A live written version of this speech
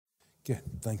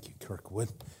Good. Thank you, Kirkwood.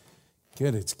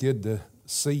 Good. It's good to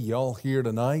see y'all here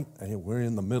tonight. We're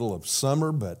in the middle of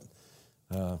summer, but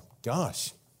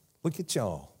gosh, look at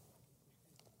y'all.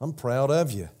 I'm proud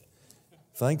of you.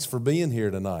 Thanks for being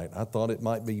here tonight. I thought it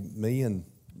might be me and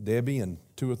Debbie and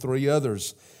two or three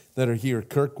others that are here.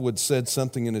 Kirkwood said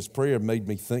something in his prayer, made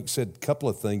me think, said a couple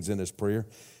of things in his prayer,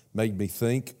 made me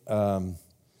think. Thought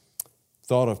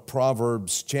of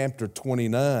Proverbs chapter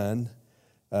 29,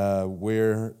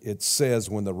 where it says,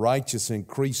 when the righteous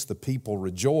increase, the people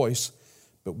rejoice,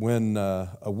 but when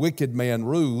a wicked man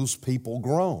rules, people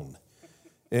groan.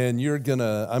 And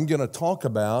I'm gonna talk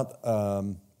about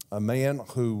a man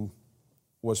who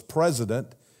was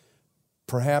president,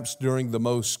 perhaps during the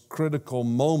most critical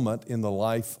moment in the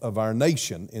life of our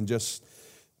nation, in just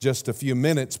a few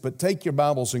minutes. But take your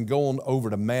Bibles and go on over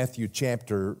to Matthew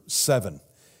chapter 7,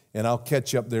 and I'll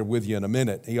catch up there with you in a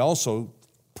minute. He also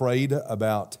prayed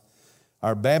about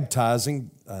our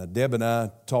baptizing. Deb and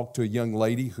I talked to a young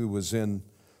lady who was in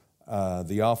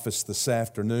the office this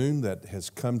afternoon that has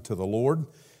come to the Lord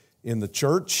in the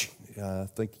church. I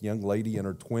think a young lady in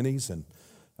her 20s,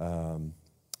 and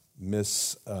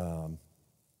Miss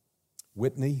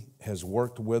Whitney has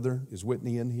worked with her. Is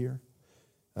Whitney in here?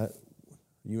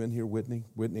 You in here, Whitney?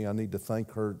 Whitney, I need to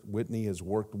thank her. Whitney has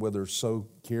worked with her so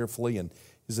carefully. And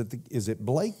is it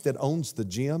Blake that owns the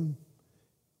gym?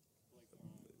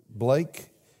 Blake?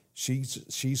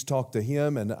 She's talked to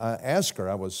him, and I asked her,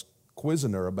 I was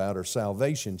quizzing her about her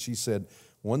salvation. She said,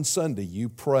 one Sunday you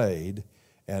prayed,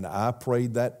 and I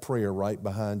prayed that prayer right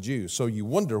behind you. So you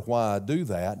wonder why I do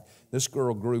that. This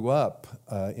girl grew up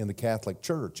in the Catholic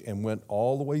Church and went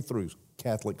all the way through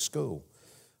Catholic school.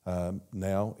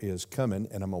 Now is coming,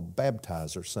 and I'm going to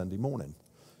baptize her Sunday morning.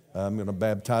 I'm going to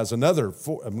baptize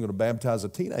a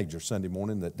teenager Sunday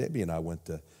morning that Debbie and I went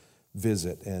to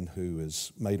visit, and who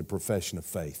has made a profession of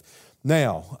faith.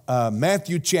 Now,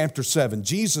 Matthew chapter 7,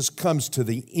 Jesus comes to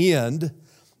the end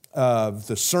of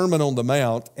the Sermon on the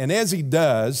Mount, and as he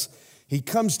does, he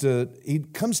comes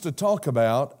to talk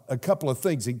about a couple of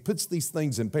things. He puts these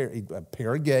things in a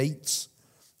pair of gates,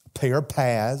 a pair of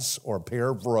paths, or a pair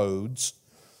of roads,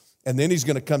 and then he's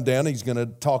going to come down and he's going to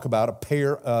talk about a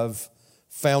pair of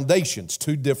foundations,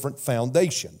 two different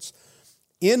foundations.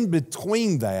 In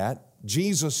between that,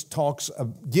 Jesus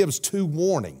gives two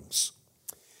warnings.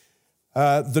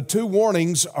 The two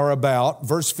warnings are about,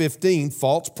 verse 15,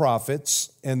 false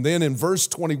prophets, and then in verse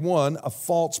 21, a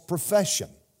false profession.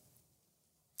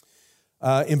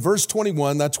 In verse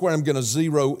 21, that's where I'm going to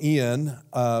zero in.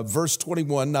 Verse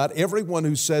 21, not everyone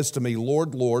who says to me,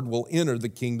 Lord, Lord, will enter the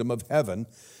kingdom of heaven,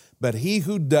 but he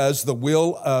who does the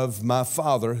will of my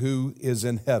Father who is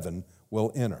in heaven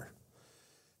will enter.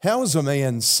 How is a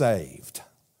man saved?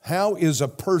 How is a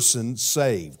person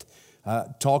saved?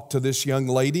 Talked to this young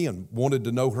lady and wanted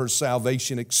to know her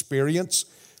salvation experience.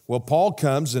 Well, Paul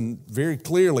comes and very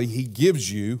clearly he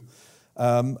gives you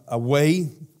a way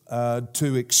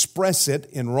to express it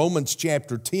in Romans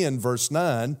chapter 10, verse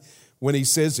 9, when he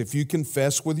says, if you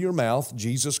confess with your mouth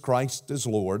Jesus Christ is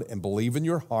Lord and believe in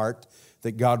your heart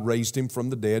that God raised him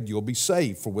from the dead, you'll be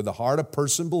saved. For with the heart a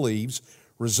person believes,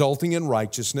 resulting in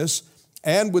righteousness,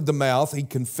 and with the mouth he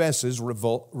confesses,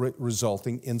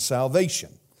 resulting in salvation.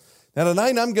 Now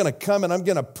tonight I'm going to come and I'm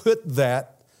going to put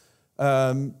that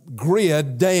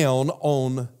grid down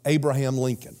on Abraham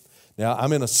Lincoln. Now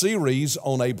I'm in a series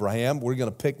on Abraham. We're going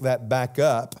to pick that back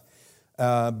up.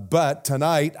 But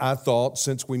tonight I thought,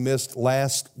 since we missed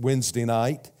last Wednesday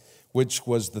night, which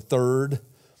was the 3rd,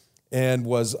 and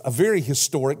was a very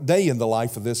historic day in the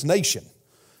life of this nation.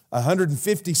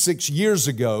 156 years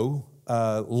ago,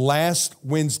 last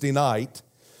Wednesday night,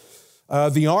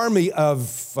 the army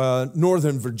of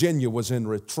Northern Virginia was in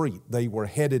retreat. They were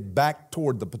headed back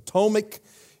toward the Potomac.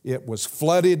 It was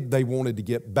flooded. They wanted to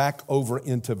get back over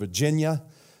into Virginia.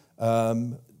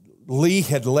 Lee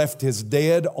had left his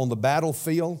dead on the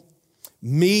battlefield.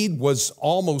 Meade was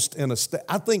almost in a state,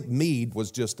 I think Meade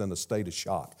was just in a state of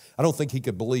shock. I don't think he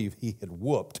could believe he had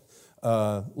whooped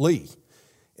Lee.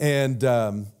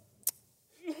 And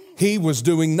he was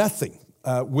doing nothing,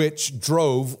 which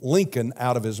drove Lincoln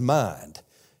out of his mind.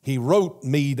 He wrote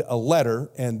Meade a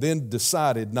letter and then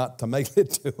decided not to mail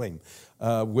it to him,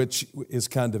 which is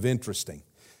kind of interesting.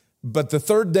 But the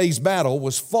 3rd day's battle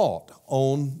was fought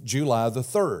on July the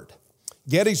 3rd.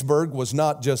 Gettysburg was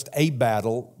not just a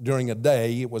battle during a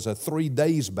day, it was a 3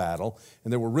 days battle,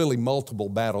 and there were really multiple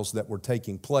battles that were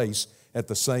taking place at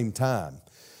the same time.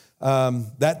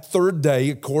 That 3rd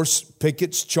day, of course,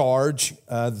 Pickett's charge,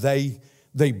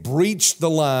 they breached the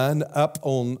line up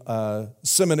on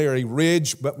Seminary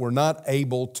Ridge, but were not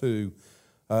able to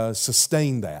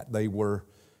sustain that. They were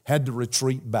had to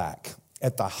retreat back.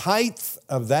 At the height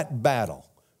of that battle,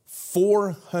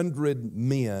 400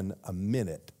 men a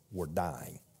minute were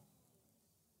dying.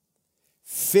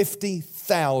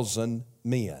 50,000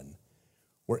 men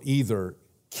were either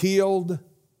killed,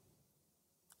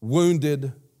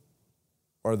 wounded,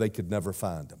 or they could never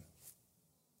find them.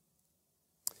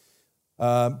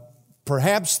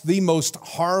 Perhaps the most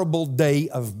horrible day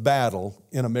of battle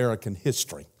in American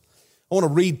history. I want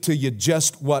to read to you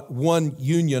just what one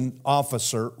Union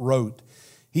officer wrote.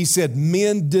 He said,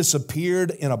 "Men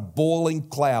disappeared in a boiling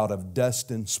cloud of dust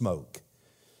and smoke.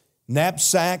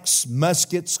 Knapsacks,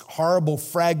 muskets, horrible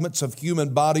fragments of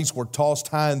human bodies were tossed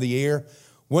high in the air.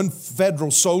 One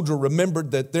Federal soldier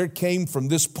remembered that there came from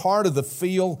this part of the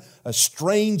field a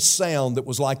strange sound that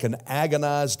was like an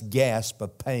agonized gasp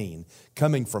of pain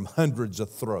coming from hundreds of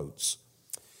throats."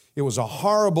 It was a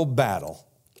horrible battle.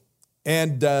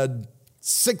 And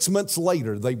 6 months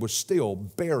later, they were still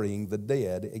burying the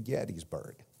dead at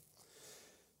Gettysburg.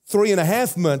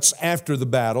 3.5 months after the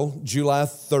battle, July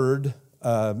 3rd,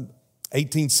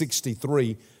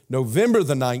 1863, November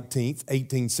the 19th,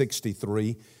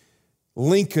 1863,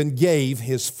 Lincoln gave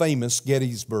his famous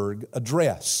Gettysburg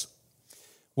Address.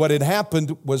 What had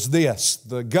happened was this: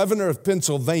 the governor of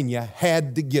Pennsylvania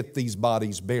had to get these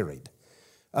bodies buried.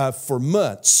 For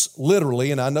months, literally,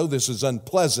 and I know this is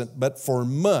unpleasant, but for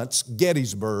months,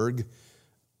 Gettysburg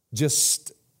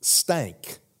just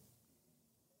stank.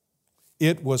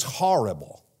 It was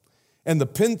horrible. And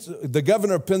the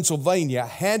governor of Pennsylvania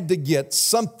had to get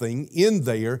something in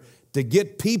there to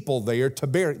get people there to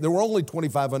bury. There were only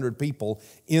 2,500 people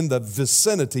in the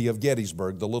vicinity of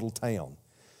Gettysburg, the little town.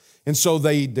 And so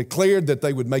they declared that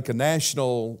they would make a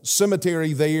national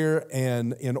cemetery there,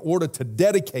 and in order to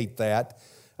dedicate that,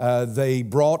 they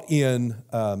brought in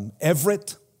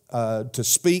Everett to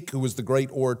speak, who was the great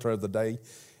orator of the day.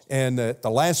 And at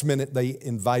the last minute, they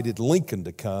invited Lincoln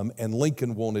to come, and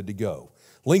Lincoln wanted to go.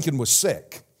 Lincoln was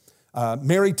sick.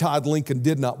 Mary Todd Lincoln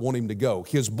did not want him to go.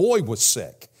 His boy was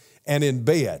sick and in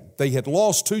bed. They had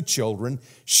lost 2 children.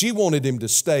 She wanted him to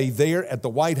stay there at the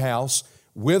White House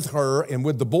with her and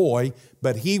with the boy,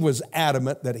 but he was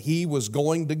adamant that he was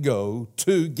going to go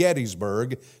to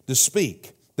Gettysburg to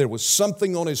speak. There was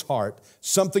something on his heart,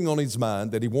 something on his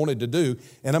mind that he wanted to do,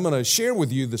 and I'm going to share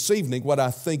with you this evening what I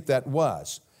think that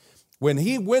was. When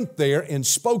he went there and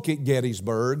spoke at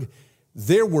Gettysburg,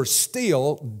 there were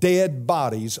still dead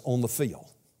bodies on the field.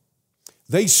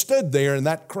 They stood there in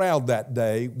that crowd that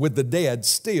day with the dead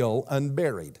still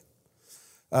unburied.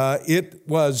 It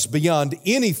was beyond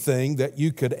anything that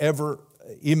you could ever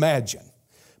imagine.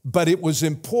 But it was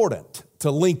important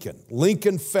to Lincoln.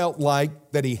 Lincoln felt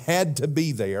like that he had to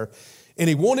be there, and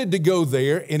he wanted to go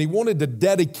there, and he wanted to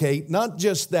dedicate not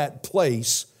just that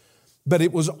place, but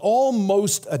it was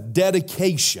almost a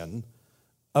dedication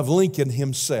of Lincoln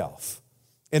himself.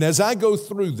 And as I go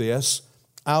through this,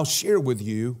 I'll share with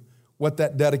you what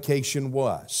that dedication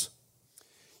was.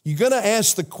 You're going to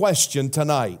ask the question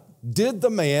tonight: did the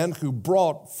man who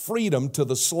brought freedom to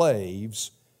the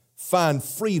slaves find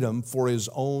freedom for his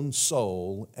own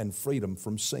soul and freedom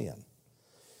from sin?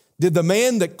 Did the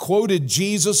man that quoted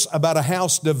Jesus about a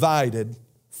house divided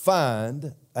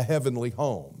find a heavenly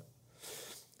home?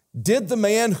 Did the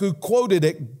man who quoted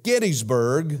at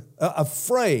Gettysburg a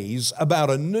phrase about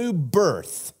a new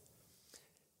birth,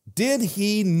 did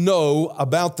he know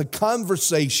about the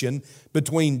conversation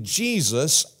between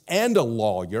Jesus and a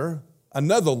lawyer,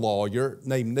 another lawyer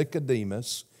named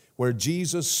Nicodemus, where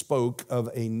Jesus spoke of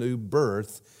a new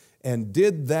birth? And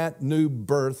did that new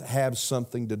birth have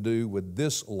something to do with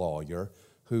this lawyer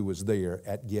who was there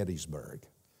at Gettysburg?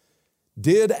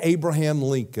 Did Abraham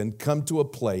Lincoln come to a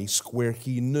place where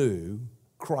he knew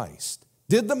Christ?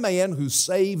 Did the man who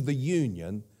saved the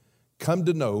Union come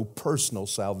to know personal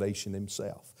salvation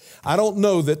himself? I don't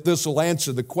know that this will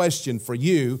answer the question for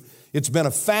you. It's been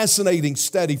a fascinating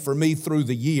study for me through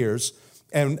the years.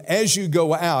 And as you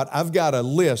go out, I've got a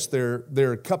list. There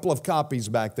are a couple of copies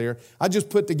back there. I just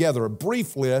put together a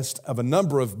brief list of a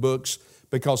number of books,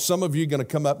 because some of you are going to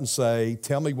come up and say,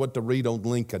 tell me what to read on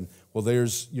Lincoln. Well,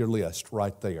 there's your list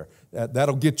right there.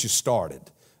 That'll get you started.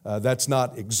 That's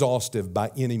not exhaustive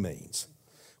by any means.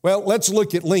 Well, let's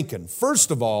look at Lincoln.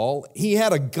 First of all, he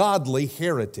had a godly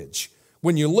heritage.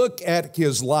 When you look at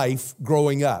his life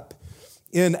growing up,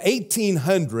 in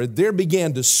 1800, there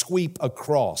began to sweep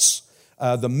across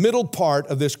the middle part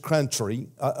of this country,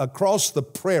 across the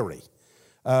prairie,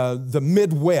 the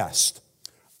Midwest,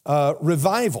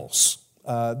 revivals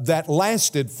that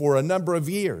lasted for a number of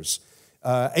years.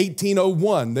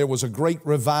 1801, there was a great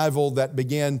revival that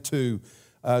began to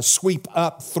sweep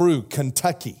up through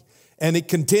Kentucky. and it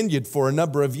continued for a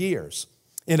number of years.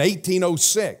 In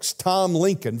 1806, Tom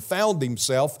Lincoln found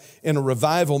himself in a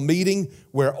revival meeting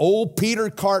where old Peter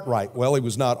Cartwright, well, he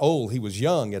was not old, he was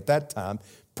young at that time,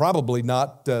 probably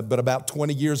not, but about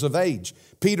 20 years of age.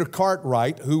 Peter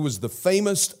Cartwright, who was the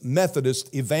famous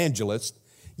Methodist evangelist.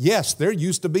 Yes, there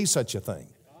used to be such a thing.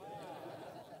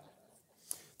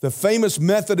 The famous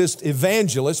Methodist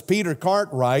evangelist, Peter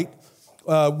Cartwright,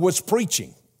 was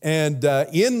preaching. And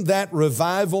in that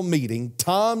revival meeting,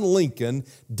 Tom Lincoln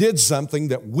did something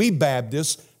that we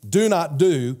Baptists do not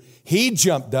do. He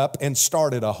jumped up and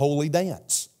started a holy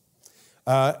dance.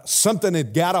 Something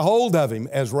had got a hold of him,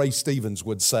 as Ray Stevens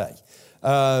would say.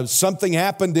 Something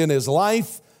happened in his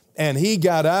life, and he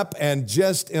got up and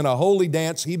just in a holy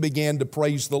dance, he began to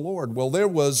praise the Lord. Well, there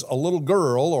was a little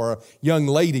girl or a young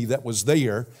lady that was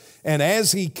there, and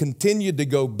as he continued to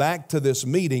go back to this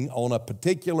meeting on a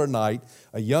particular night,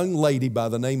 a young lady by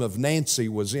the name of Nancy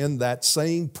was in that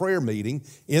same prayer meeting,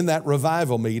 in that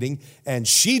revival meeting, and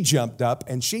she jumped up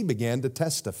and she began to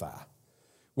testify.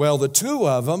 Well, the two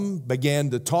of them began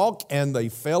to talk and they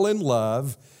fell in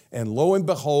love, and lo and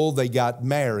behold, they got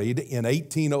married in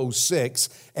 1806,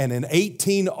 and in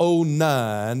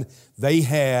 1809, they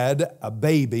had a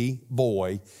baby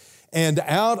boy. And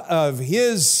out of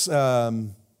his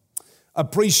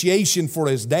appreciation for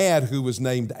his dad, who was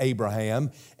named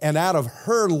Abraham, and out of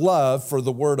her love for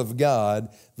the Word of God,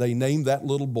 they named that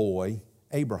little boy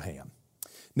Abraham.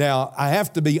 Now, I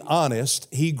have to be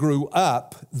honest, he grew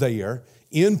up there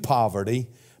in poverty,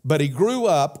 but he grew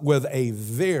up with a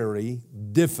very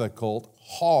difficult,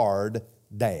 hard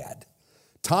dad.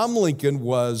 Tom Lincoln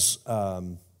was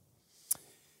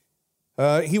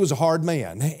he was a hard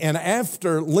man. And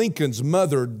after Lincoln's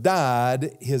mother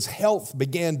died, his health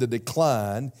began to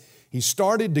decline. He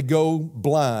started to go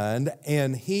blind,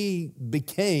 and he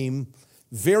became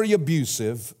very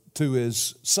abusive to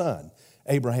his son,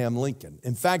 Abraham Lincoln.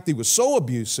 In fact, he was so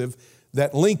abusive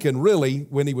that Lincoln really,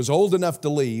 when he was old enough to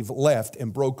leave, left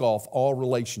and broke off all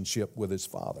relationship with his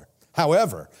father.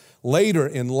 However, later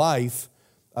in life,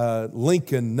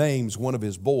 Lincoln names one of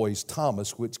his boys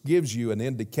Thomas, which gives you an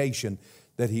indication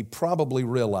that he probably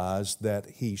realized that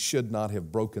he should not have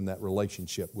broken that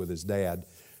relationship with his dad,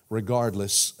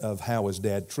 regardless of how his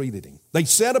dad treated him. They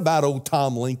said about old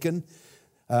Tom Lincoln,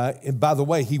 and by the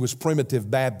way, he was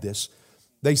Primitive Baptist,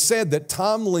 they said that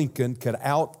Tom Lincoln could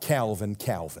out-Calvin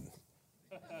Calvin.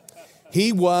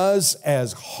 He was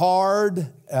as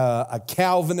hard a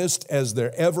Calvinist as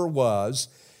there ever was,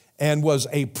 and was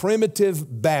a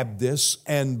Primitive Baptist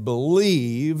and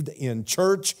believed in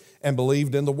church and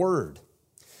believed in the Word.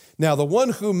 Now, the one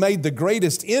who made the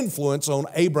greatest influence on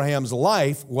Abraham's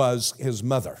life was his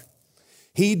mother.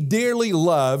 He dearly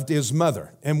loved his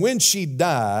mother. And when she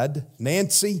died,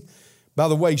 Nancy, by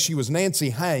the way, she was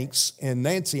Nancy Hanks, and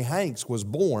Nancy Hanks was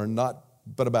born not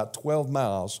but about 12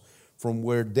 miles from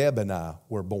where Deb and I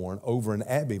were born, over in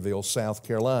Abbeville, South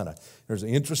Carolina. There's an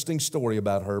interesting story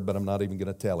about her, but I'm not even going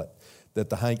to tell it, that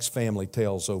the Hanks family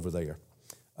tells over there.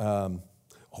 No,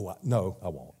 I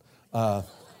won't.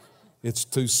 It's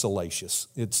too salacious.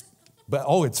 It's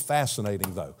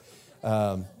fascinating though.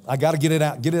 I got to get it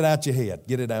out your head.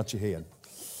 Get it out your head.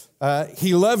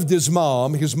 He loved his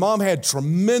mom. His mom had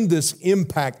tremendous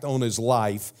impact on his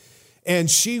life.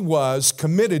 And she was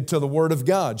committed to the Word of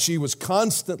God. She was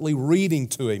constantly reading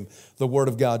to him the Word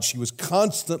of God. She was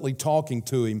constantly talking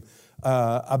to him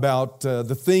about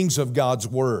the things of God's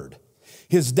Word.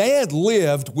 His dad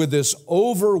lived with this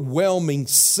overwhelming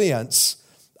sense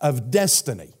of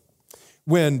destiny.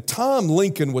 When Tom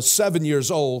Lincoln was 7 years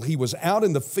old, he was out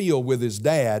in the field with his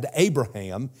dad,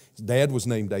 Abraham. His dad was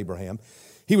named Abraham.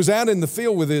 He was out in the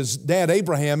field with his dad,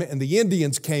 Abraham, and the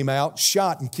Indians came out,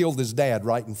 shot, and killed his dad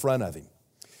right in front of him.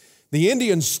 The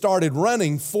Indians started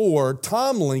running for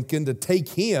Tom Lincoln to take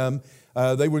him.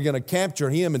 They were going to capture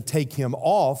him and take him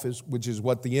off, which is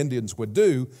what the Indians would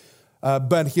do.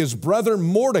 But his brother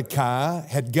Mordecai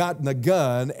had gotten a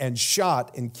gun and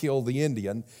shot and killed the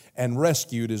Indian and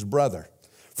rescued his brother.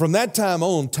 From that time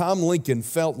on, Tom Lincoln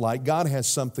felt like God has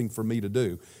something for me to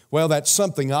do. Well, that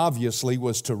something obviously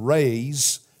was to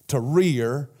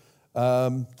rear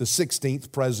the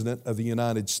 16th President of the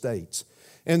United States.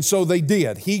 And so they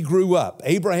did. He grew up.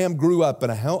 Abraham grew up in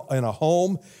a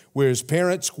home where his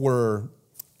parents were,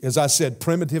 as I said,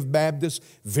 Primitive Baptist,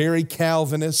 very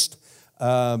Calvinist,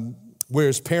 where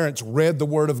his parents read the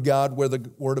Word of God, where the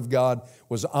Word of God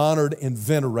was honored and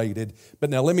venerated. But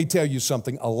now let me tell you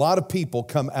something. A lot of people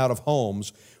come out of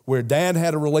homes where dad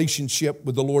had a relationship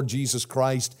with the Lord Jesus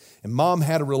Christ and mom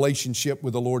had a relationship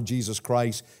with the Lord Jesus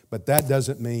Christ, but that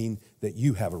doesn't mean that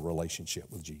you have a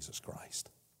relationship with Jesus Christ.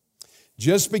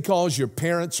 Just because your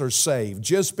parents are saved,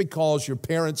 just because your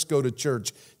parents go to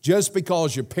church, just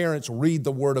because your parents read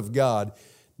the Word of God,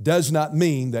 does not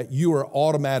mean that you are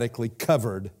automatically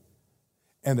covered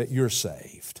and that you're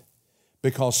saved.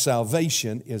 Because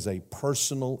salvation is a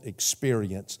personal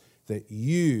experience that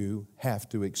you have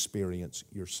to experience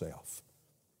yourself.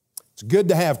 It's good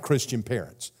to have Christian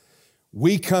parents.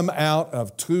 We come out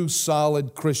of two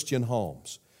solid Christian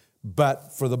homes.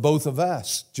 But for the both of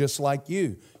us, just like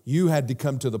you had to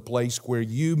come to the place where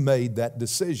you made that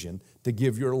decision to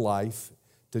give your life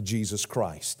to Jesus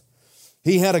Christ.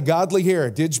 He had a godly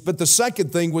heritage, but the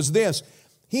second thing was this.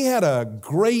 He had a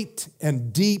great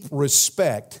and deep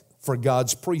respect for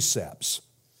God's precepts.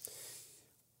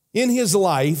 In his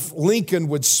life, Lincoln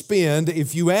would spend,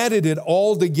 if you added it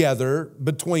all together,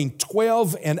 between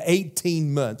 12 and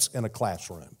 18 months in a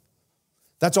classroom.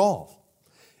 That's all.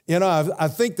 You know, I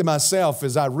think to myself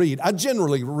as I read, I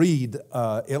generally read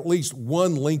at least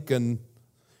one book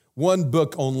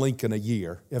on Lincoln a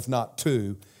year, if not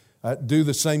two. Do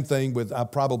the same thing with, I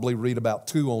probably read about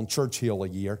 2 on Churchill a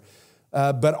year.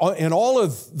 But in all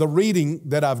of the reading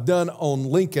that I've done on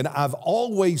Lincoln, I've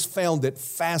always found it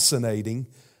fascinating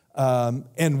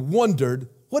and wondered,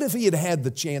 what if he had had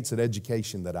the chance at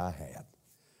education that I had?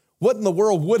 What in the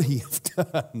world would he have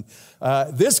done?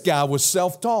 This guy was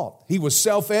self-taught. He was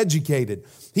self-educated.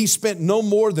 He spent no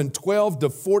more than 12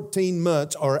 to 14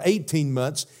 months or 18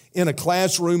 months in a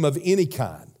classroom of any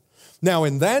kind. Now,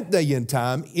 in that day and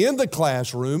time, in the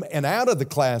classroom and out of the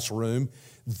classroom,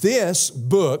 this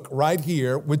book right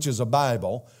here, which is a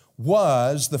Bible,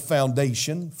 was the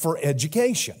foundation for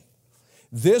education.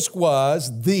 This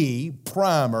was the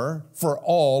primer for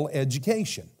all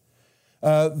education.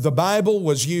 The Bible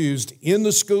was used in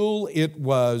the school. It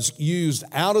was used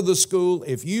out of the school.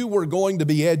 If you were going to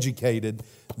be educated,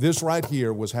 this right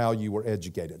here was how you were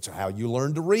educated. It's how you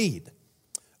learned to read.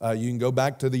 You can go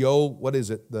back to the old,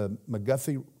 the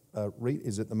McGuffey,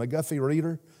 is it the McGuffey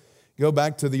Reader? Go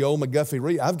back to the old McGuffey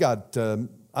Reader. I've got the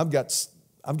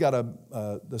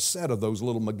set of those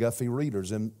little McGuffey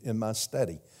Readers in my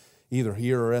study, either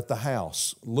here or at the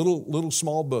house. Little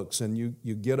small books, and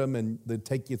you get them, and they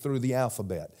take you through the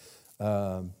alphabet.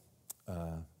 A.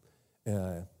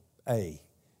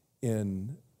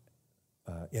 In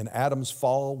Adam's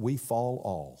fall, we fall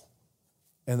all.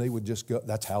 And they would just go,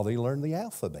 that's how they learned the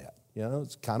alphabet. You know,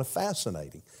 it's kind of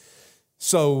fascinating.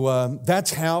 So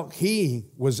that's how he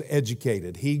was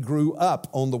educated. He grew up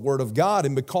on the Word of God,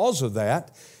 and because of that,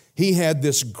 he had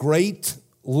this great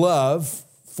love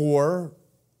for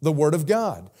the Word of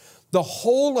God. The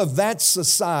whole of that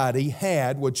society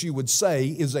had what you would say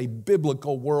is a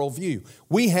biblical worldview.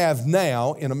 We have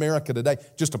now in America today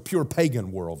just a pure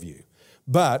pagan worldview.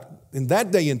 But in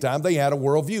that day and time, they had a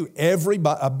worldview,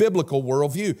 a biblical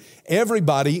worldview.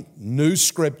 Everybody knew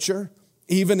Scripture,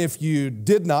 even if you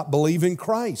did not believe in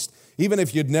Christ, even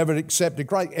if you'd never accepted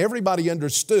Christ. Everybody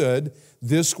understood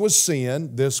this was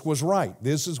sin, this was right.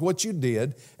 This is what you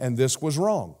did, and this was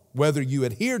wrong. Whether you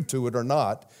adhered to it or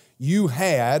not, you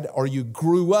had or you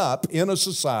grew up in a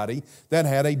society that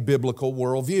had a biblical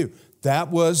worldview.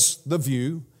 That was the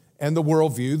view and the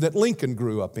worldview that Lincoln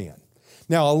grew up in.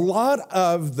 Now, a lot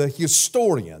of the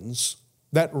historians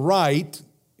that write,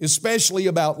 especially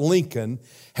about Lincoln,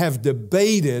 have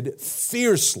debated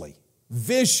fiercely,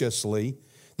 viciously,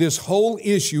 this whole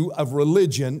issue of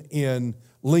religion in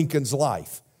Lincoln's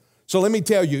life. So let me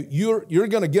tell you, you're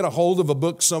going to get a hold of a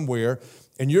book somewhere,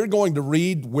 and you're going to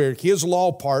read where his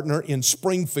law partner in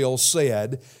Springfield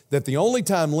said that the only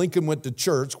time Lincoln went to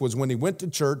church was when he went to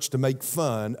church to make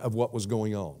fun of what was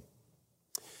going on.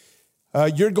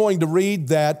 You're going to read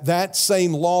that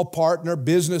same law partner,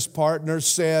 business partner,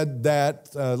 said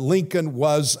that Lincoln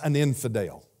was an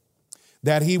infidel,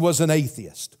 that he was an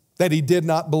atheist, that he did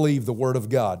not believe the Word of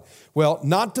God. Well,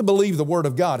 not to believe the Word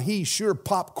of God, he sure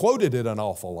quoted it an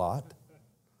awful lot.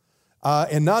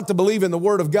 And not to believe in the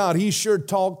Word of God, he sure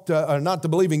not to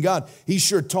believe in God, he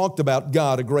sure talked about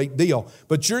God a great deal.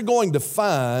 But you're going to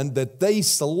find that they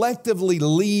selectively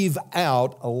leave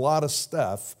out a lot of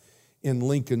stuff in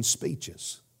Lincoln's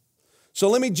speeches. So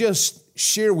let me just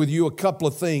share with you a couple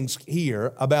of things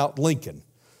here about Lincoln.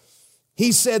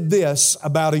 He said this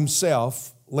about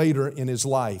himself later in his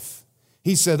life.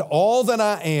 He said, "All that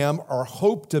I am or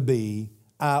hope to be,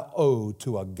 I owe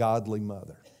to a godly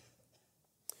mother."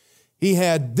 He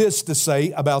had this to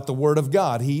say about the Word of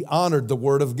God. He honored the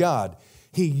Word of God.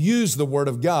 He used the Word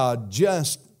of God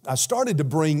I started to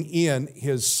bring in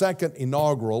his second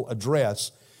inaugural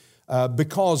address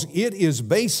because it is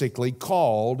basically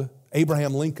called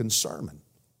Abraham Lincoln's sermon.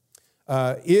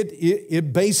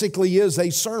 It basically is a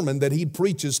sermon that he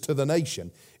preaches to the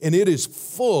nation, and it is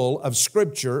full of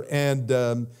scripture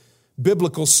and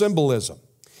biblical symbolism.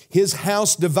 His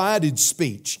house divided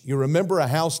speech, you remember, a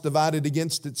house divided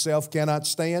against itself cannot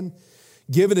stand?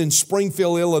 Given in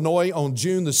Springfield, Illinois on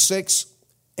June the 6th,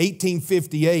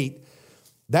 1858,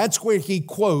 that's where he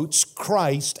quotes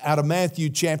Christ out of Matthew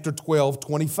chapter 12,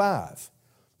 25.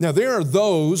 Now, there are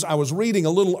those, I was reading a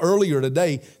little earlier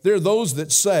today, there are those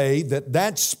that say that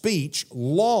that speech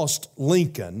lost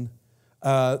Lincoln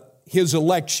his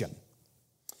election.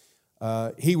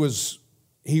 He was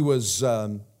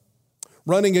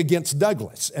running against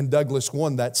Douglas, and Douglas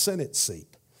won that Senate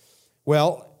seat.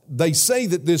 Well, they say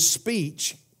that this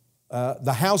speech,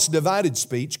 the House divided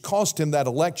speech, cost him that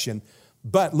election,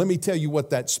 but let me tell you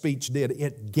what that speech did.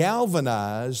 It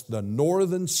galvanized the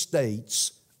northern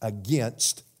states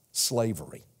against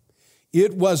slavery.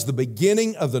 It was the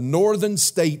beginning of the northern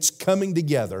states coming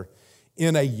together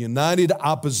in a united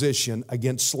opposition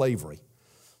against slavery.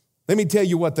 Let me tell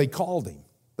you what they called him.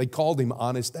 They called him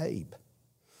Honest Abe.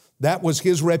 That was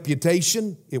his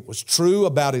reputation. It was true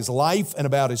about his life and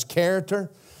about his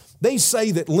character. They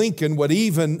say that Lincoln would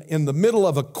even, in the middle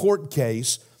of a court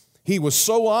case, he was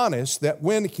so honest that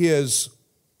when his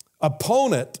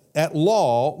opponent at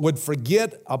law would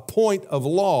forget a point of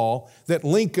law, that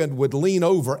Lincoln would lean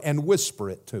over and whisper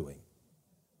it to him.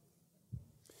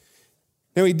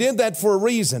 Now, he did that for a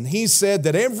reason. He said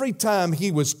that every time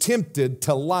he was tempted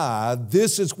to lie,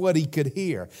 this is what he could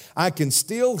hear. I can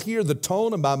still hear the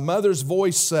tone of my mother's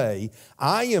voice say,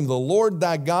 I am the Lord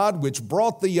thy God, which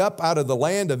brought thee up out of the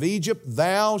land of Egypt.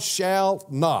 Thou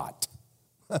shalt not.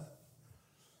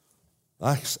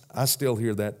 I still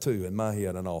hear that too in my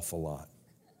head an awful lot.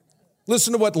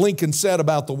 Listen to what Lincoln said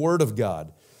about the Word of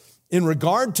God. In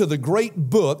regard to the great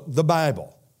book, the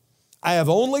Bible, I have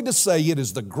only to say it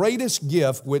is the greatest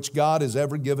gift which God has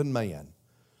ever given man.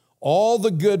 All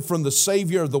the good from the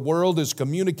Savior of the world is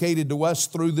communicated to us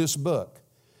through this book.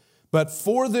 But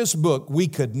for this book, we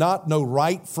could not know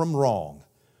right from wrong.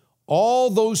 All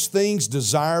those things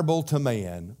desirable to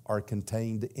man are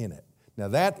contained in it. Now,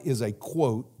 that is a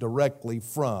quote directly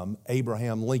from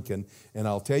Abraham Lincoln, and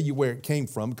I'll tell you where it came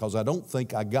from because I don't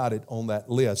think I got it on that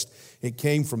list. It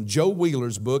came from Joe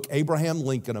Wheeler's book, Abraham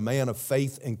Lincoln, A Man of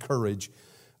Faith and Courage,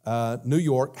 New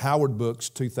York, Howard Books,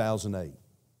 2008.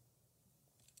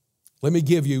 Let me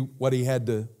give you what he had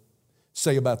to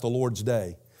say about the Lord's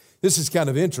Day. This is kind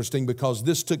of interesting because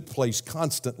this took place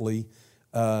constantly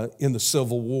in the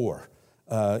Civil War.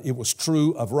 It was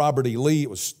true of Robert E. Lee. It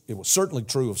was certainly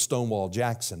true of Stonewall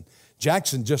Jackson.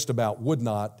 Jackson just about would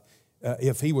not,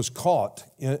 if he was caught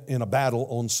in a battle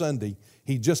on Sunday,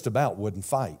 he just about wouldn't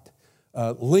fight.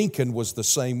 Lincoln was the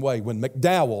same way. When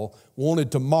McDowell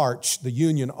wanted to march the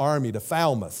Union Army to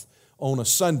Falmouth on a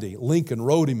Sunday, Lincoln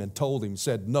wrote him and told him,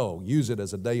 said, no, use it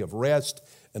as a day of rest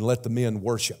and let the men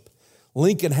worship.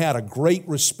 Lincoln had a great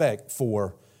respect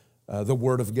for the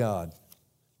Word of God.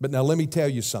 But now let me tell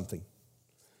you something.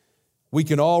 We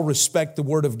can all respect the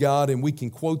Word of God and we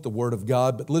can quote the Word of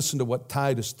God, but listen to what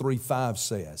Titus 3:5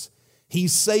 says. He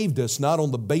saved us not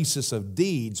on the basis of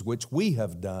deeds which we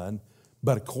have done,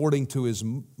 but according to His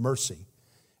mercy.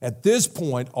 At this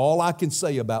point, all I can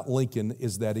say about Lincoln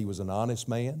is that he was an honest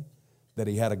man, that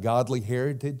he had a godly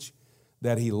heritage,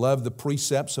 that he loved the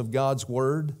precepts of God's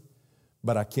Word,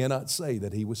 but I cannot say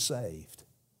that he was saved.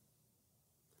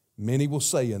 Many will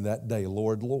say in that day,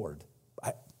 Lord, Lord.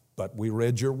 But we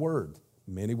read your word.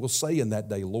 Many will say in that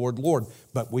day, Lord, Lord.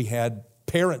 But we had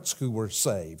parents who were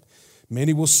saved.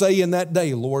 Many will say in that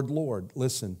day, Lord, Lord.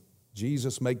 Listen,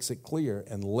 Jesus makes it clear,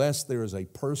 unless there is a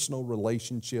personal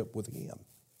relationship with Him,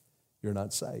 you're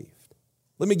not saved.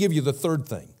 Let me give you the third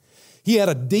thing. He had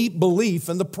a deep belief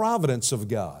in the providence of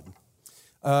God.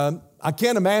 I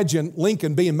can't imagine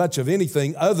Lincoln being much of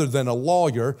anything other than a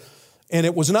lawyer. And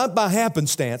it was not by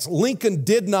happenstance. Lincoln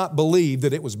did not believe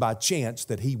that it was by chance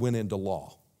that he went into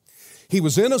law. He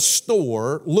was in a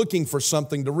store looking for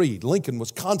something to read. Lincoln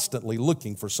was constantly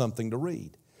looking for something to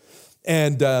read.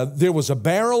 And there was a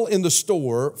barrel in the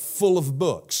store full of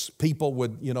books. People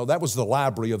would, that was the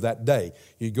library of that day.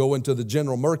 You go into the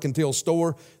general mercantile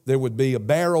store, there would be a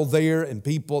barrel there and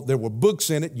there were books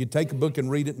in it. You'd take a book and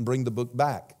read it and bring the book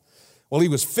back. Well, he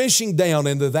was fishing down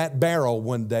into that barrel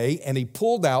one day and he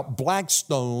pulled out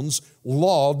Blackstone's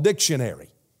Law Dictionary.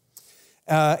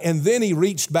 And then he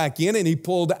reached back in and he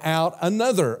pulled out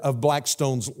another of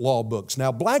Blackstone's law books.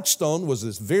 Now, Blackstone was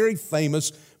this very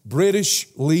famous British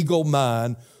legal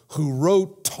mind who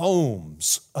wrote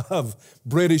tomes of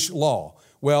British law.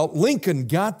 Well, Lincoln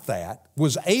got that,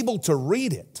 was able to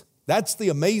read it, That's the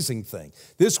amazing thing.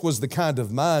 This was the kind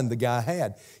of mind the guy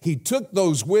had. He took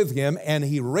those with him and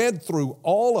he read through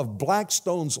all of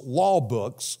Blackstone's law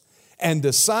books and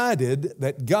decided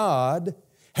that God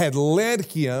had led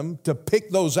him to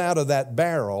pick those out of that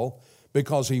barrel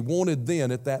because he wanted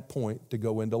then at that point to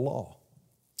go into law.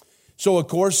 So, of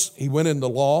course, he went into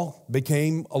law,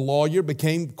 became a lawyer,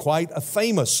 became quite a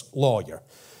famous lawyer.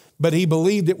 But he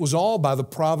believed it was all by the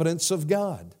providence of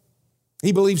God.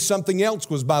 He believed something else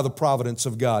was by the providence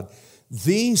of God.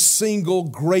 The single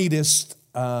greatest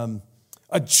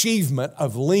achievement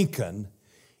of Lincoln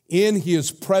in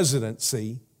his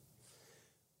presidency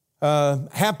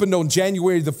happened on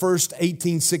January the 1st,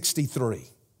 1863.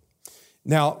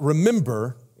 Now,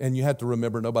 remember, and you have to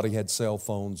remember nobody had cell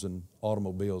phones and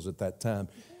automobiles at that time.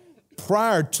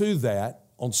 Prior to that,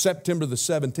 on September the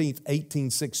 17th,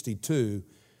 1862,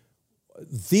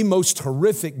 the most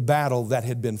horrific battle that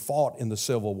had been fought in the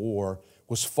Civil War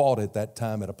was fought at that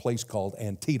time at a place called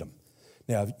Antietam.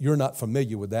 Now, you're not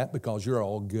familiar with that because you're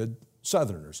all good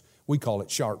Southerners. We call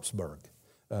it Sharpsburg.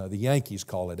 The Yankees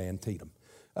call it Antietam.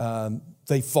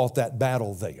 They fought that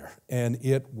battle there, and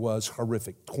it was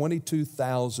horrific.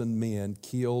 22,000 men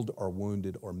killed or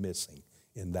wounded or missing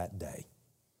in that day.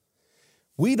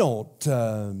 We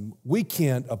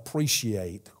can't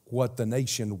appreciate what the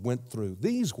nation went through.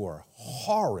 These were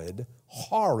horrid,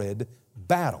 horrid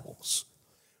battles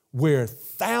where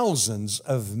thousands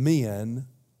of men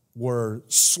were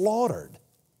slaughtered.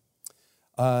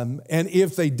 And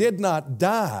if they did not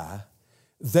die,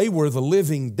 they were the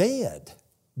living dead,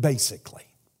 basically.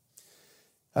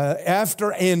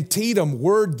 After Antietam,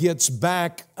 word gets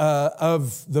back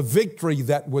of the victory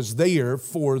that was there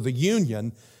for the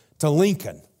Union to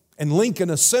Lincoln. And Lincoln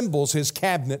assembles his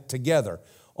cabinet together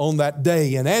on that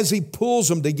day. And as he pulls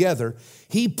them together,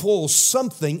 he pulls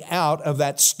something out of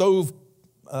that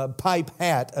stovepipe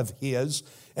hat of his.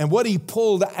 And what he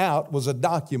pulled out was a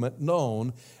document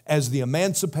known as the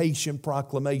Emancipation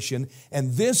Proclamation.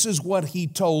 And this is what he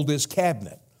told his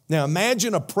cabinet. Now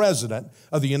imagine a president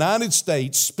of the United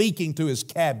States speaking to his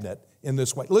cabinet in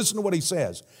this way. Listen to what he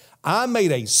says. I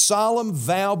made a solemn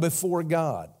vow before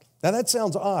God. Now that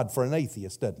sounds odd for an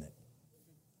atheist, doesn't it?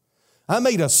 I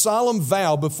made a solemn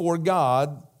vow before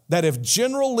God that if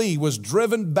General Lee was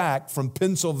driven back from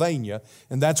Pennsylvania,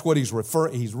 and that's what he's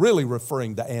really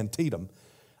referring to Antietam,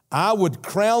 I would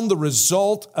crown the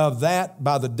result of that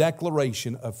by the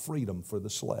declaration of freedom for the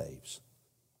slaves.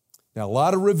 Now, a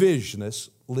lot of revisionists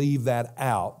leave that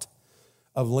out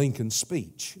of Lincoln's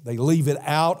speech. They leave it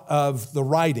out of the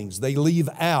writings. They leave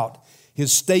out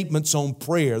his statements on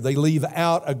prayer. They leave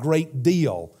out a great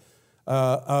deal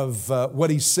of what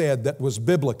he said that was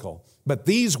biblical. But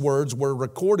these words were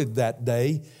recorded that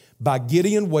day by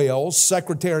Gideon Welles,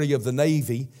 Secretary of the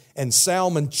Navy, and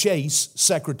Salmon Chase,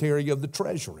 Secretary of the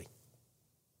Treasury.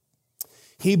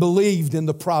 He believed in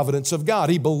the providence of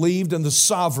God. He believed in the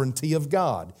sovereignty of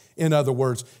God, in other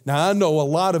words. Now, I know a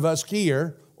lot of us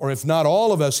here, or if not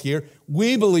all of us here,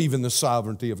 we believe in the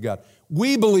sovereignty of God.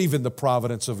 We believe in the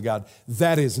providence of God.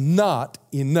 That is not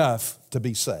enough to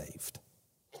be saved.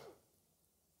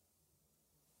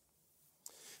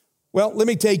 Well, let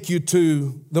me take you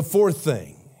to the fourth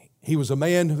thing. He was a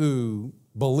man who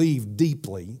believed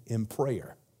deeply in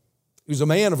prayer. He was a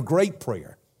man of great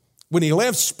prayer. When he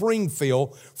left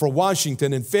Springfield for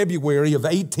Washington in February of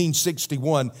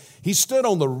 1861, he stood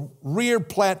on the rear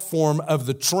platform of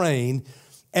the train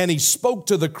and he spoke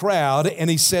to the crowd and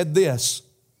he said this,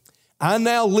 I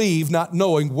now leave not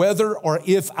knowing whether or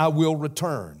if I will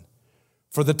return.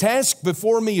 For the task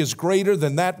before me is greater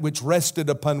than that which rested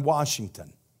upon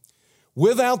Washington.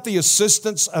 Without the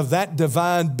assistance of that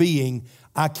divine being,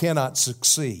 I cannot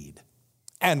succeed.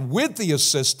 And with the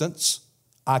assistance,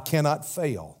 I cannot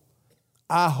fail.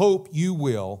 I hope you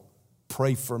will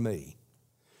pray for me.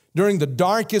 During the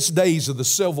darkest days of the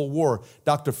Civil War,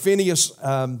 Dr. Phineas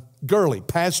Gurley,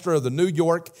 pastor of the New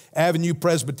York Avenue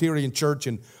Presbyterian Church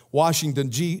in Washington,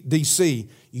 D.C.,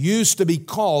 used to be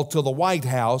called to the White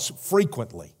House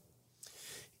frequently.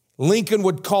 Lincoln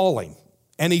would call him,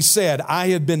 and he said, I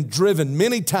had been driven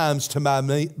many times to my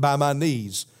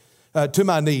knees by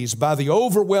the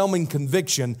overwhelming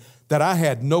conviction that I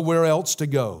had nowhere else to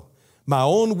go. My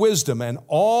own wisdom and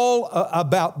all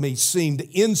about me seemed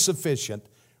insufficient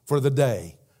for the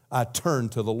day I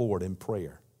turned to the Lord in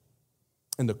prayer.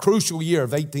 In the crucial year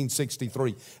of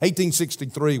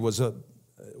 1863 was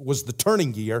the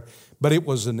turning year, but it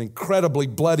was an incredibly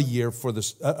bloody year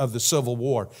of the Civil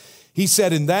War. He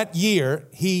said in that year,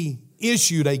 he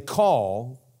issued a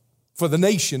call for the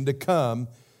nation to come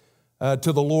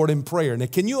to the Lord in prayer. Now,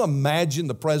 can you imagine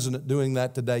the president doing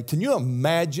that today? Can you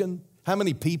imagine How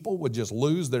many people would just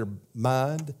lose their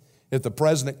mind if the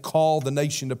president called the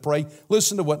nation to pray?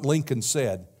 Listen to what Lincoln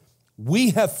said. We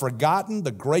have forgotten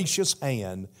the gracious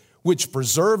hand which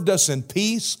preserved us in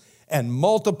peace and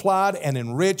multiplied and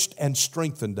enriched and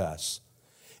strengthened us.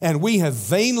 And we have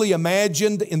vainly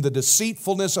imagined in the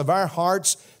deceitfulness of our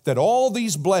hearts that all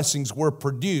these blessings were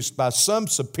produced by some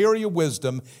superior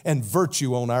wisdom and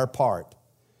virtue on our part.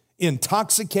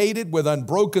 Intoxicated with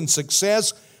unbroken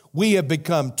success, we have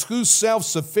become too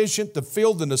self-sufficient to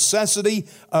feel the necessity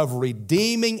of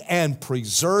redeeming and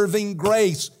preserving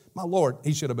grace. My Lord,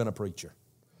 he should have been a preacher.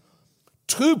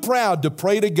 Too proud to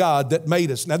pray to God that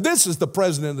made us. Now, this is the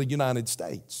President of the United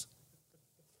States.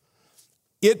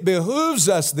 It behooves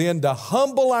us then to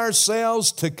humble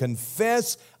ourselves, to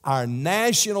confess our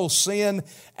national sin,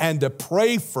 and to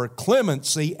pray for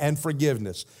clemency and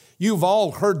forgiveness. You've all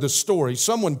heard the story.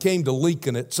 Someone came to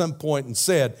Lincoln at some point and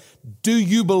said, "Do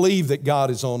you believe that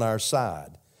God is on our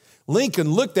side?"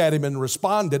 Lincoln looked at him and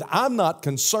responded, "I'm not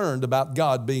concerned about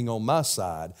God being on my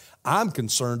side. I'm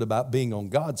concerned about being on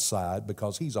God's side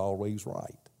because He's always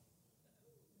right."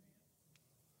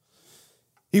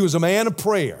 He was a man of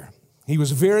prayer. He was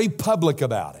very public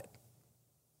about it.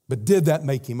 But did that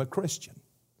make him a Christian?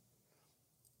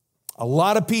 A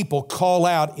lot of people call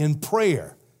out in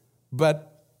prayer, but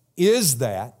is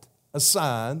that a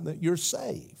sign that you're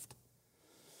saved?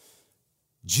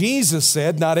 Jesus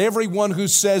said, "Not everyone who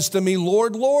says to me,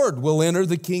 'Lord, Lord,' will enter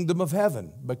the kingdom of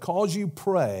heaven." Because you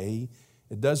pray,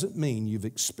 it doesn't mean you've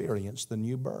experienced the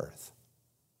new birth.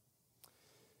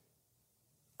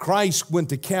 Christ went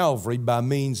to Calvary by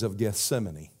means of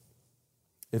Gethsemane.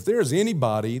 If there's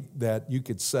anybody that you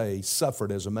could say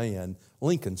suffered as a man,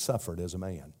 Lincoln suffered as a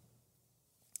man.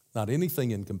 Not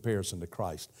anything in comparison to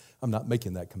Christ. I'm not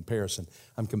making that comparison.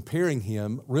 I'm comparing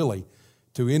him really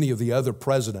to any of the other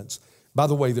presidents. By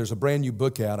the way, there's a brand new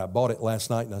book out. I bought it last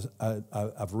night and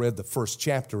I've read the first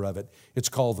chapter of it. It's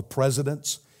called The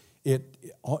Presidents.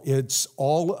 It's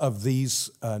all of these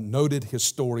noted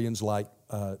historians like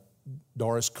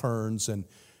Doris Kearns and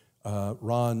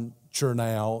Ron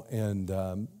Chernow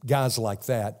and guys like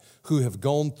that who have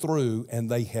gone through and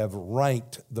they have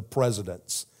ranked the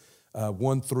presidents.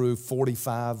 1 through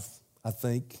 45, I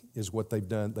think, is what they've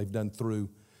done. They've done through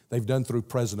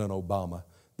President Obama.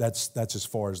 That's as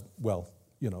far as, well,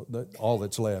 you know, all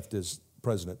that's left is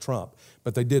President Trump.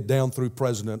 But they did down through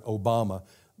President Obama.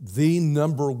 The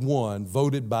number one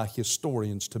voted by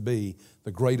historians to be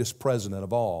the greatest president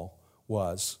of all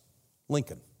was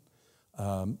Lincoln.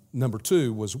 Number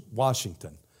 2 was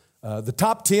Washington. The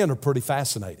top 10 are pretty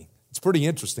fascinating. It's pretty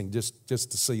interesting just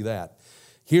to see that.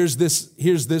 Here's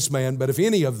this man, but if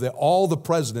any of all the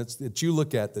presidents that you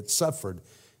look at that suffered,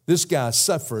 this guy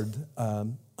suffered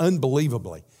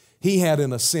unbelievably. He had,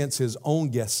 in a sense, his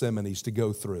own Gethsemanes to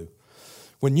go through.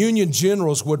 When Union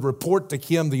generals would report to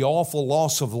him the awful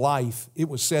loss of life, it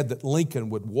was said that Lincoln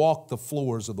would walk the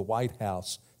floors of the White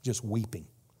House just weeping.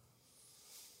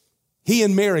 He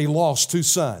and Mary lost 2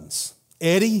 sons.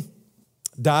 Eddie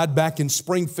died back in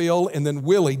Springfield, and then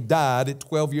Willie died at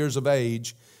 12 years of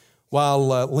age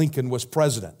while Lincoln was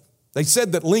president. They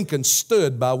said that Lincoln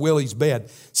stood by Willie's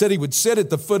bed, said he would sit at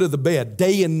the foot of the bed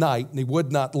day and night, and he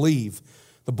would not leave.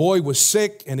 The boy was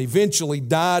sick and eventually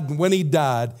died, and when he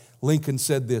died, Lincoln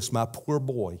said this, "My poor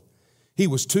boy, he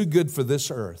was too good for this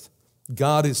earth.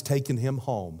 God has taken him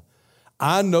home.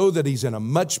 I know that he's in a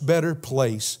much better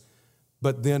place,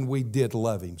 but then we did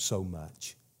love him so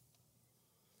much."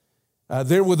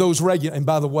 There were those regular, and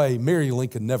by the way, Mary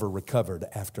Lincoln never recovered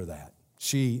after that.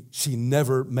 She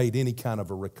never made any kind of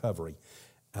a recovery.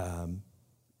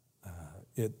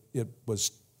 It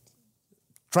was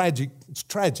tragic. It's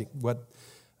tragic what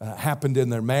happened in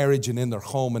their marriage and in their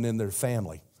home and in their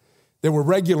family. There were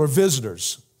regular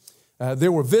visitors.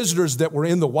 There were visitors that were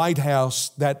in the White House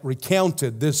that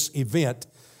recounted this event,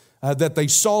 that they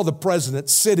saw the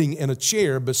president sitting in a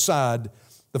chair beside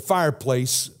the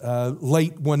fireplace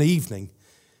late one evening.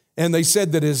 And they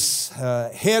said that his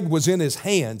head was in his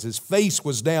hands, his face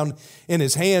was down in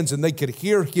his hands, and they could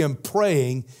hear him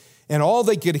praying. And all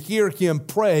they could hear him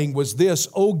praying was this,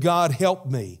 "Oh God, help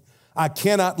me. I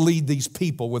cannot lead these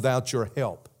people without your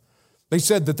help." They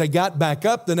said that they got back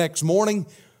up the next morning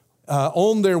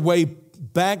on their way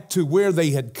back to where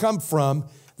they had come from.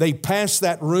 They passed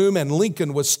that room and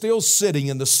Lincoln was still sitting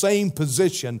in the same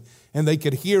position, and they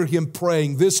could hear him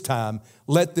praying this time,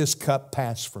 "Let this cup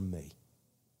pass from me."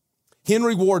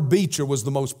 Henry Ward Beecher was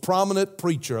the most prominent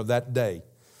preacher of that day.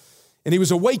 And he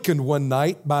was awakened one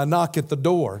night by a knock at the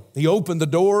door. He opened the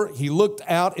door, he looked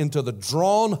out into the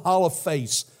drawn, hollow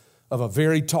face of a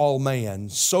very tall man,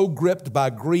 so gripped by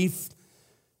grief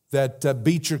that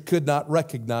Beecher could not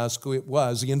recognize who it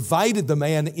was. He invited the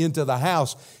man into the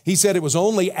house. He said it was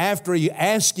only after he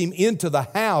asked him into the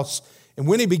house and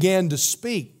when he began to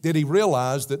speak did he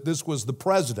realize that this was the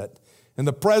president. And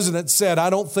the president said, "I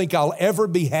don't think I'll ever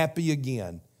be happy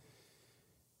again."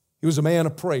 He was a man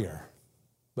of prayer,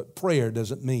 but prayer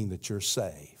doesn't mean that you're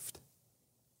saved.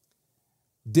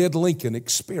 Did Lincoln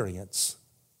experience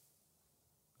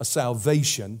a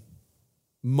salvation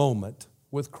moment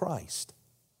with Christ?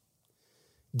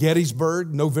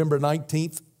 Gettysburg, November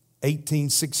 19th,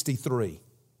 1863.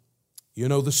 You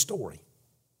know the story.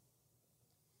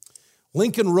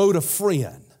 Lincoln wrote a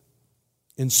friend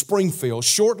in Springfield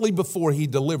shortly before he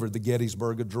delivered the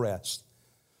Gettysburg Address.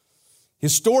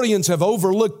 Historians have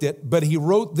overlooked it, but he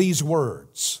wrote these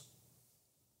words: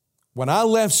 "When I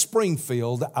left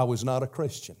Springfield, I was not a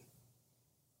Christian.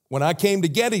 When I came to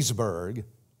Gettysburg,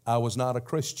 I was not a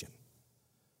Christian.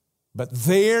 But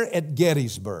there at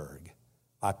Gettysburg,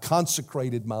 I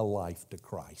consecrated my life to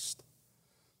Christ."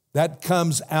 That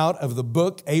comes out of the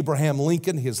book Abraham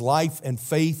Lincoln, His Life and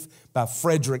Faith by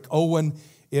Frederick Owen.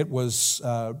 It was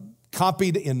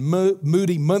copied in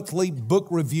Moody Monthly Book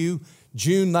Review,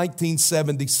 June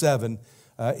 1977,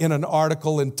 in an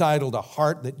article entitled "A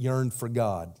Heart That Yearned for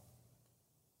God."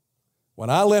 When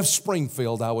I left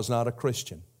Springfield, I was not a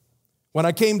Christian. When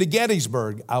I came to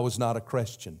Gettysburg, I was not a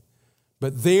Christian.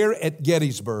 But there at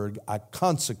Gettysburg, I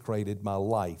consecrated my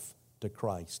life to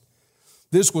Christ.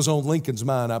 This was on Lincoln's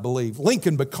mind, I believe.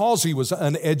 Lincoln, because he was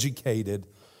uneducated,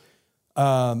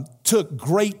 took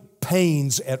great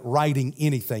pains at writing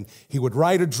anything. He would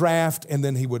write a draft and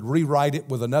then he would rewrite it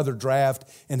with another draft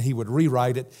and he would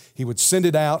rewrite it. He would send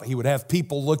it out. He would have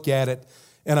people look at it.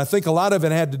 And I think a lot of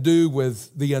it had to do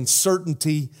with the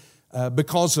uncertainty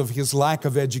because of his lack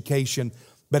of education.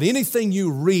 But anything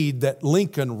you read that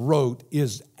Lincoln wrote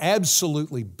is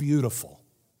absolutely beautiful.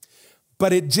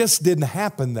 But it just didn't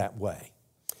happen that way.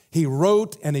 He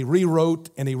wrote and he rewrote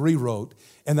and he rewrote.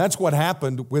 And that's what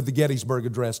happened with the Gettysburg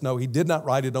Address. No, he did not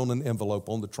write it on an envelope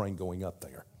on the train going up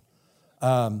there.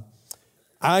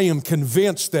 I am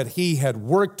convinced that he had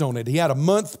worked on it. He had a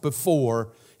month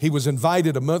before, he was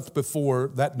invited a month before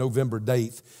that November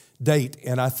date,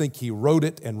 and I think he wrote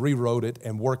it and rewrote it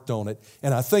and worked on it.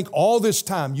 And I think all this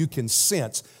time you can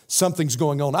sense something's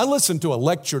going on. I listened to a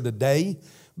lecture today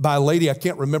by a lady, I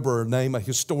can't remember her name, a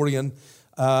historian,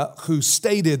 who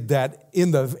stated that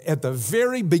at the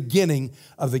very beginning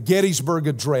of the Gettysburg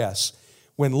Address,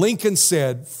 when Lincoln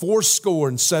said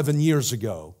 77 years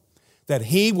ago that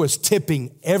he was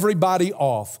tipping everybody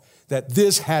off, that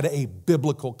this had a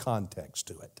biblical context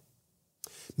to it.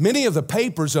 Many of the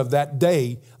papers of that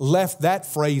day left that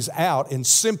phrase out and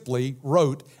simply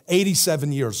wrote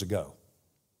 87 years ago.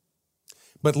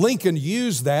 But Lincoln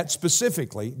used that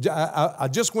specifically. I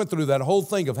just went through that whole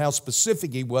thing of how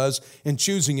specific he was in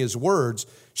choosing his words.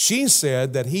 She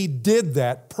said that he did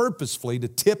that purposefully to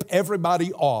tip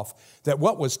everybody off that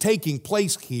what was taking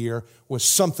place here was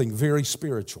something very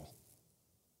spiritual.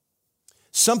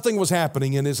 Something was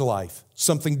happening in his life.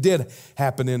 Something did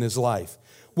happen in his life.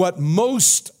 What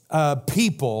most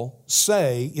people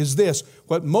say is this,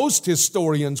 what most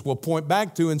historians will point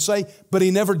back to and say, but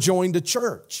he never joined a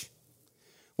church.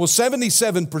 Well,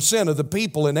 77% of the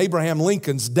people in Abraham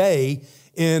Lincoln's day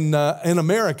in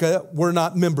America were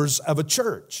not members of a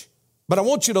church. But I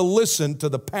want you to listen to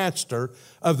the pastor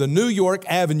of the New York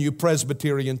Avenue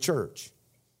Presbyterian Church.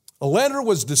 A letter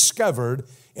was discovered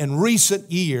in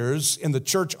recent years in the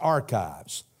church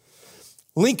archives.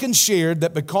 Lincoln shared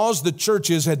that because the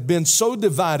churches had been so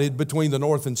divided between the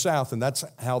North and South, and that's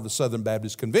how the Southern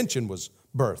Baptist Convention was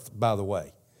birthed, by the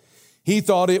way, he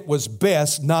thought it was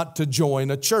best not to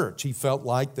join a church. He felt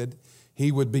like that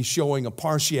he would be showing a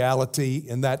partiality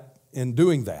in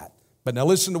doing that. But now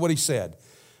listen to what he said.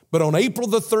 But on April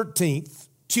the 13th,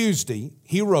 Tuesday,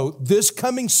 he wrote, "This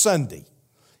coming Sunday,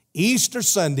 Easter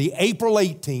Sunday, April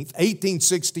 18th,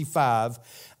 1865,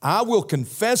 I will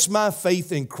confess my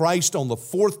faith in Christ on the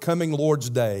forthcoming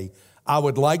Lord's Day. I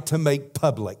would like to make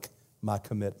public my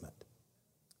commitment."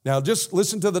 Now just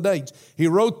listen to the dates. He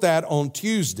wrote that on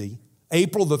Tuesday,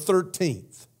 April the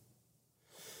 13th.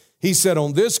 He said,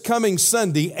 on this coming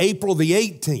Sunday, April the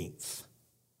 18th,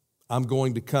 I'm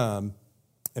going to come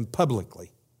and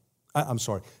publicly, I'm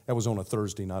sorry, that was on a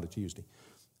Thursday, not a Tuesday.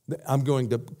 I'm going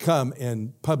to come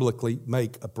and publicly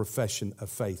make a profession of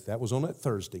faith. That was on that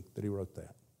Thursday that he wrote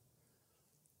that.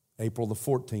 April the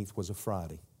 14th was a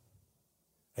Friday,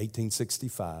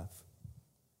 1865.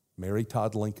 Mary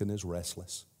Todd Lincoln is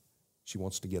restless. She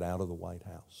wants to get out of the White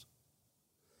House.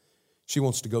 She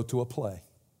wants to go to a play.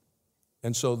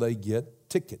 And so they get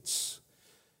tickets.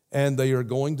 and they are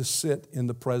going to sit in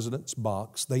the president's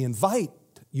box. They invite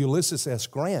Ulysses S.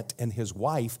 Grant and his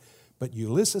wife, but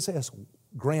Ulysses S.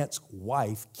 Grant's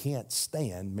wife can't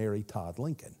stand Mary Todd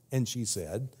Lincoln. And she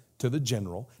said to the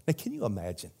general, now can you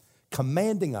imagine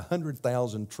commanding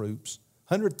 100,000 troops,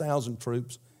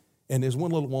 and this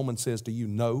one little woman says to you,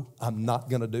 no, I'm not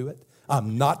going to do it.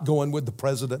 I'm not going with the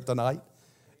president tonight.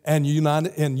 And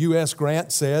U.S.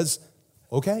 Grant says,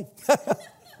 okay.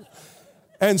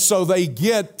 And so they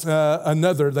get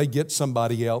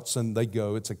somebody else, and they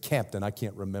go. It's a captain, I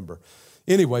can't remember.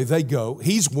 Anyway, they go.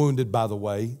 He's wounded, by the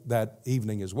way, that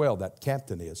evening as well, that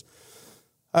captain is.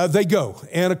 They go,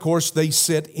 and of course, they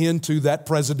sit into that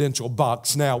presidential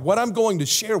box. Now, what I'm going to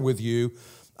share with you,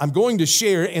 and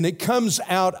it comes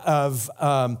out of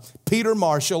Peter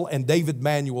Marshall and David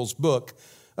Manuel's book,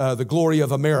 The Glory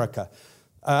of America.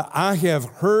 I have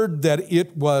heard that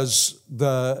it was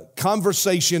the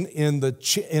conversation in the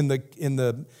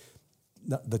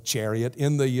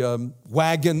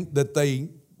wagon that they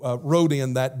rode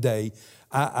in that day.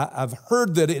 I've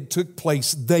heard that it took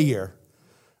place there.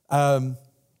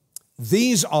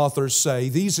 These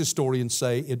historians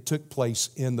say it took place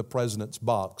in the president's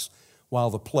box while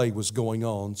the play was going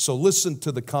on. So listen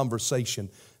to the conversation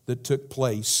that took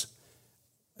place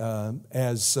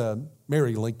as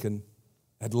Mary Lincoln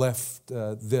had left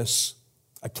this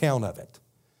account of it.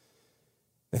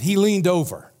 That he leaned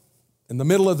over. In the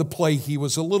middle of the play, he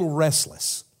was a little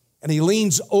restless. And he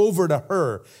leans over to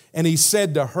her and he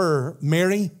said to her,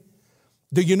 Mary,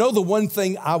 do you know the one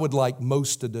thing I would like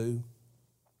most to do?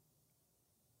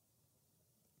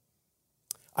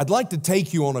 I'd like to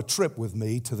take you on a trip with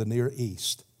me to the Near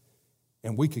East,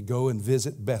 and we could go and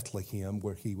visit Bethlehem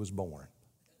where he was born.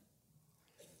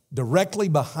 Directly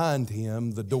behind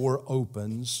him, the door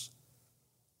opens,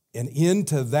 and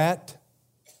into that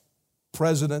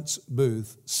president's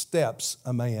booth steps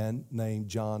a man named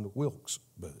John Wilkes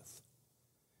Booth.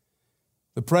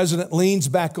 The president leans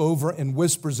back over and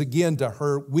whispers again to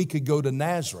her, we could go to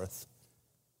Nazareth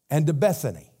and to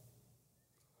Bethany.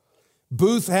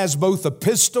 Booth has both a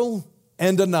pistol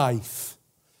and a knife.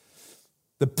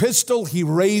 The pistol he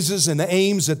raises and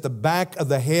aims at the back of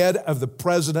the head of the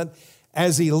president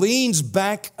as he leans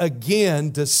back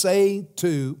again to say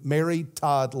to Mary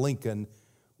Todd Lincoln,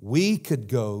 we could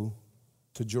go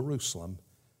to Jerusalem.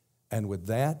 And with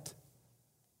that,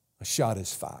 a shot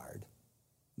is fired.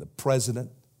 The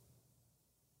president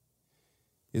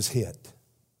is hit.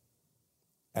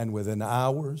 And within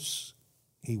hours,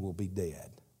 he will be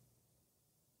dead.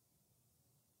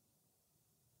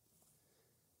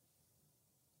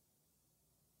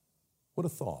 What a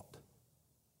thought.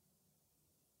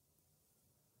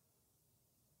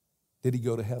 Did he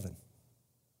go to heaven?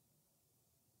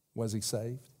 Was he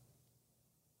saved?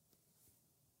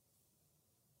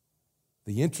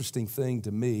 The interesting thing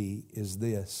to me is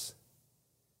this,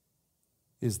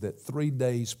 is that 3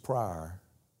 days prior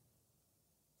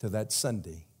to that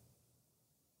Sunday,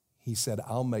 he said,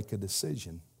 I'll make a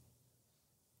decision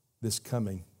this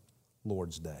coming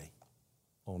Lord's Day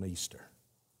on Easter.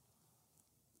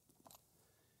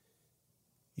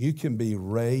 You can be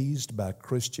raised by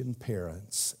Christian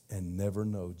parents and never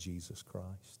know Jesus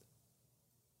Christ.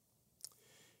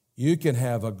 You can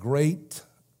have a great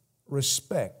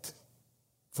respect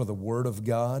for the Word of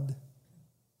God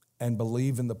and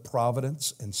believe in the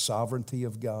providence and sovereignty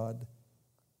of God.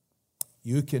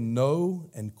 You can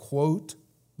know and quote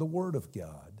the Word of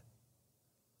God.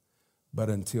 But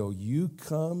until you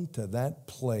come to that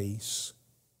place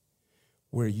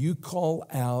where you call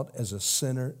out as a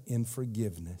sinner in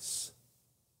forgiveness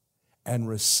and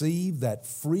receive that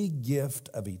free gift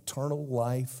of eternal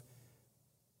life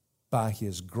by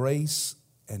His grace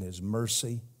and His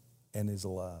mercy and His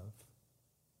love,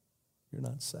 you're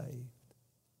not saved.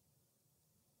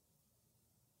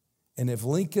 And if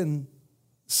Lincoln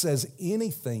says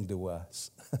anything to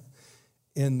us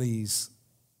in these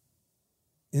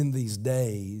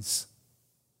days,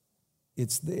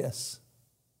 it's this: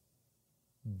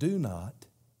 do not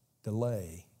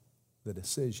delay the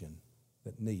decision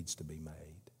that needs to be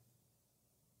made.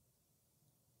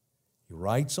 He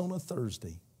writes on a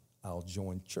Thursday, I'll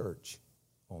join church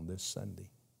on this Sunday.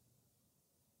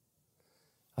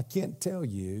 I can't tell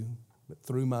you, but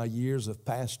through my years of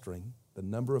pastoring, the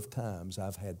number of times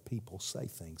I've had people say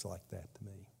things like that to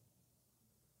me.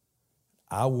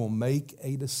 I will make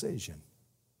a decision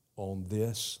on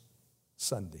this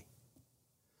Sunday.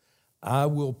 I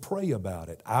will pray about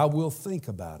it. I will think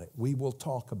about it. We will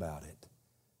talk about it.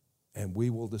 And we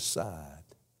will decide,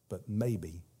 but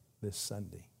maybe this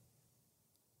Sunday.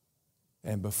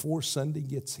 And before Sunday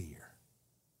gets here,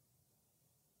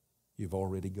 you've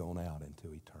already gone out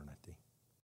into eternity.